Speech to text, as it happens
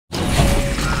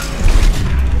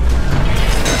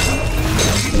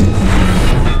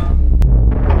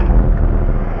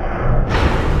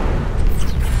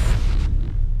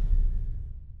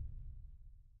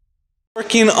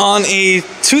working on a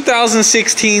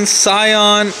 2016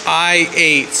 Scion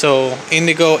IA, so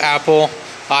Indigo Apple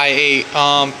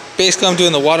i8. Basically, I'm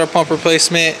doing the water pump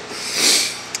replacement.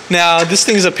 Now, this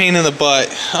thing's a pain in the butt.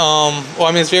 Well,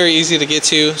 I mean, it's very easy to get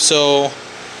to. So,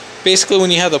 basically,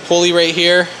 when you have the pulley right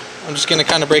here, I'm just gonna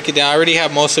kind of break it down. I already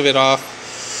have most of it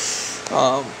off.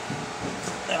 I'm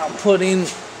putting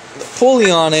the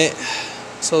pulley on it.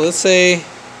 So let's say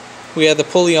we have the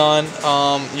pulley on.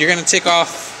 You're gonna take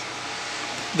off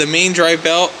the main drive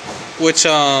belt, which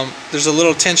there's a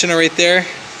little tensioner right there.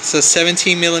 It's a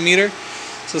 17 millimeter.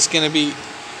 So it's gonna be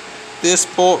this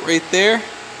bolt right there.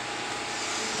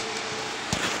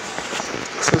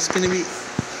 So it's gonna be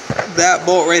that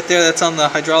bolt right there that's on the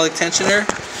hydraulic tensioner.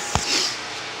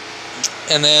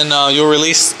 And then you'll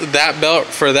release that belt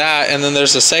for that, and then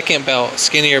there's a second belt,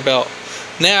 skinnier belt.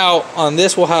 Now on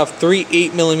this we'll have 3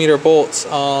 8mm bolts.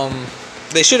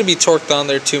 They shouldn't be torqued on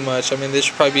there too much. I mean, they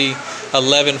should probably be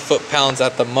 11 foot-pounds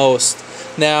at the most.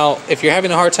 Now if you're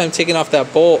having a hard time taking off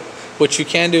that bolt, what you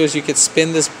can do is you could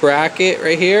spin this bracket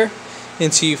right here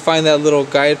until you find that little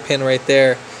guide pin right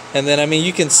there. And then, I mean,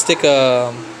 you can stick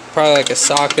probably like a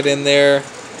socket in there.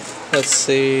 Let's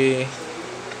see.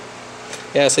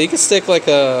 Yeah, so you can stick like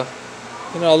a,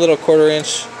 a little 1/4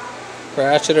 inch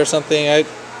ratchet or something. I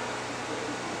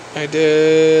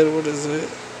did, what is it?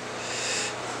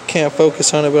 Can't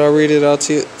focus on it, but I'll read it out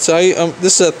to you. So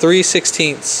this is a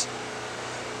 3/16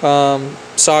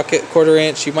 socket, 1/4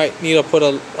 inch. You might need to put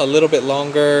a little bit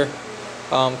longer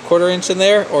 1/4 inch in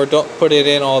there, or don't put it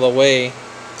in all the way.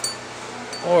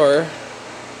 Or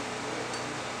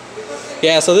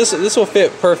yeah, so this will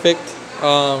fit perfect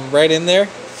right in there.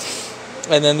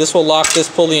 And then this will lock this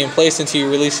pulley in place until you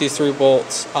release these 3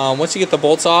 bolts. Once you get the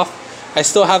bolts off, I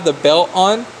still have the belt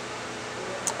on,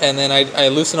 and then I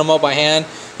loosen them up by hand.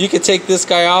 You could take this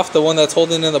guy off, the one that's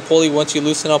holding in the pulley, once you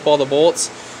loosen up all the bolts.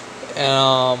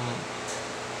 I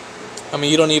mean,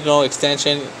 you don't need no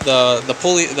extension. The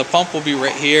pulley, the pump will be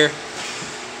right here.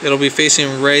 It'll be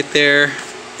facing right there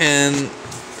in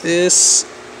this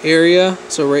area.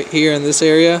 So right here in this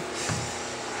area.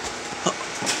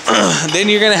 Then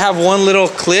you're gonna have one little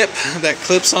clip that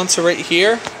clips onto right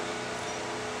here.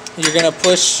 You're gonna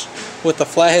push with the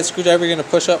flathead screwdriver. You're gonna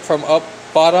push up from up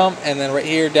bottom, and then right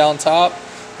here down top,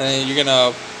 and then you're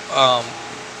gonna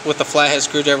with the flathead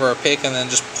screwdriver or pick, and then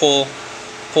just pull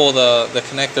the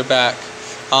connector back.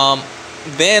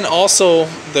 Then also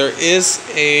there is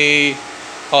a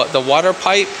the water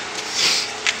pipe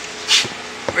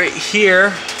right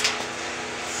here.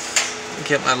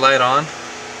 Get my light on.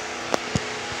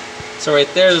 So right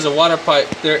there's a water pipe.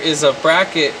 There is a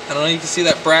bracket. I don't know if you can see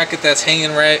that bracket that's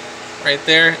hanging right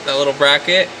there, that little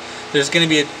bracket. There's going to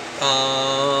be a,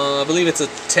 I believe it's a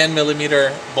 10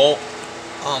 millimeter bolt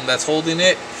that's holding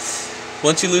it.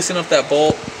 Once you loosen up that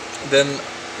bolt, then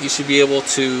you should be able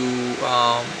to,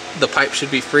 the pipe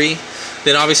should be free.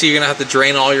 Then obviously you're going to have to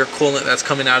drain all your coolant that's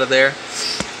coming out of there.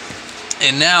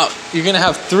 And now you're going to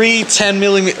have 3 10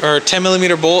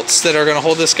 millimeter bolts that are going to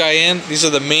hold this guy in. These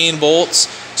are the main bolts.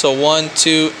 So 1,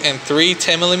 2, and 3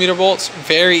 10 millimeter bolts.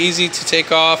 Very easy to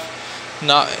take off,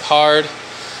 not hard.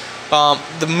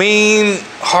 The main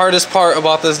hardest part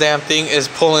about this damn thing is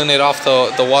pulling it off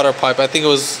the water pipe. I think it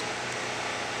was,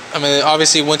 I mean,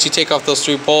 obviously once you take off those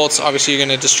 3 bolts, obviously you're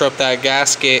going to disrupt that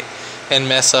gasket and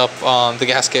mess up, the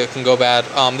gasket can go bad.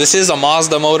 This is a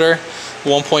Mazda motor,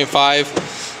 1.5.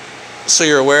 So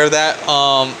you're aware of that.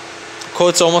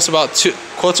 Quotes about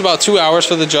 2 hours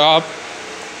for the job.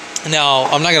 Now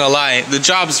I'm not gonna lie, the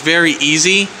job's very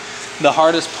easy. The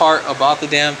hardest part about the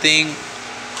damn thing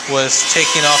was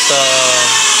taking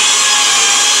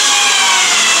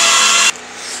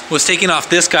off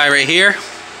this guy right here.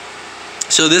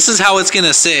 So this is how it's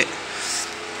gonna sit.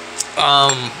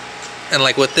 And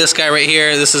like with this guy right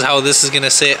here, this is how this is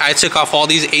gonna sit. I took off all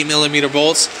these 8 millimeter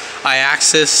bolts. I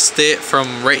accessed it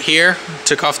from right here.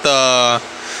 Took off the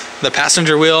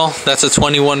passenger wheel. That's a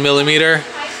 21 millimeter.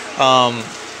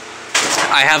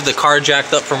 I have the car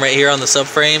jacked up from right here on the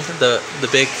subframe, the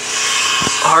big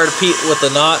hard peak with the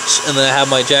notch, and then I have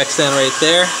my jack stand right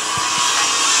there.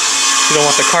 You don't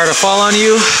want the car to fall on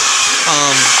you.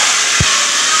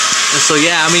 And so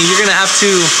yeah, I mean, you're gonna have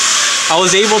to. I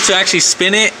was able to actually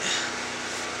spin it.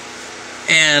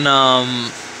 And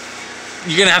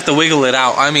you're gonna have to wiggle it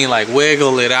out. I mean, like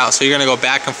wiggle it out. So you're gonna go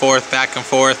back and forth, back and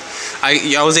forth.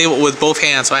 I was able with both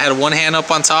hands. So I had one hand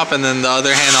up on top and then the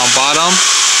other hand on bottom.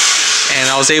 And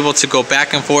I was able to go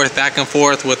back and forth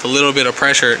with a little bit of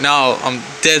pressure. Now, I'm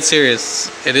dead serious.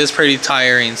 It is pretty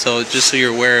tiring. So just so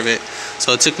you're aware of it.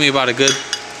 So it took me about a good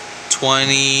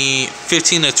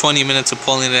 15 to 20 minutes of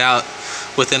pulling it out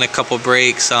within a couple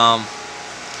breaks.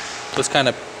 was kind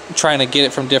of trying to get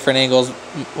it from different angles,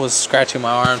 was scratching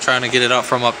my arm, trying to get it up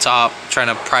from up top, trying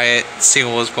to pry it, see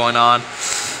what was going on.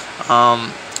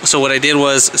 So what I did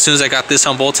was, as soon as I got this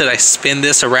unbolted, I spin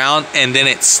this around and then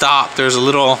it stopped. There's a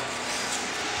little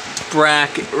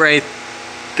bracket right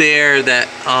there that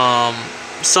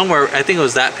somewhere, I think it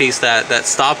was that piece that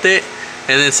stopped it.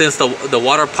 And then since the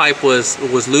water pipe was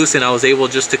loose, and I was able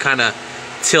just to kind of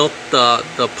tilt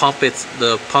the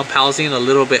pump housing a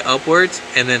little bit upwards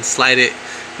and then slide it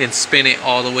and spin it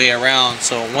all the way around.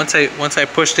 So once I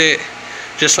pushed it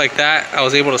just like that, I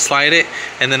was able to slide it,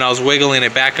 and then I was wiggling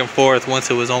it back and forth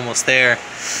once it was almost there.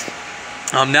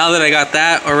 Now that I got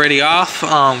that already off,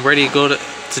 ready to go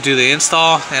to do the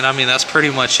install, and I mean that's pretty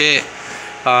much it.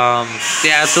 Yeah,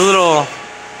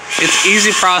 it's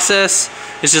easy process.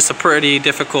 It's just a pretty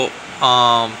difficult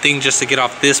thing just to get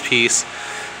off this piece.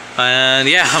 And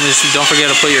yeah, just don't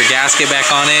forget to put your gasket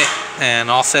back on it,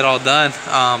 and all set, all done.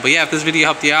 But yeah, if this video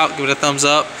helped you out, give it a thumbs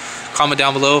up, comment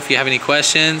down below if you have any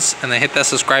questions, and then hit that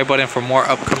subscribe button for more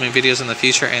upcoming videos in the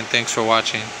future. And thanks for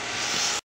watching.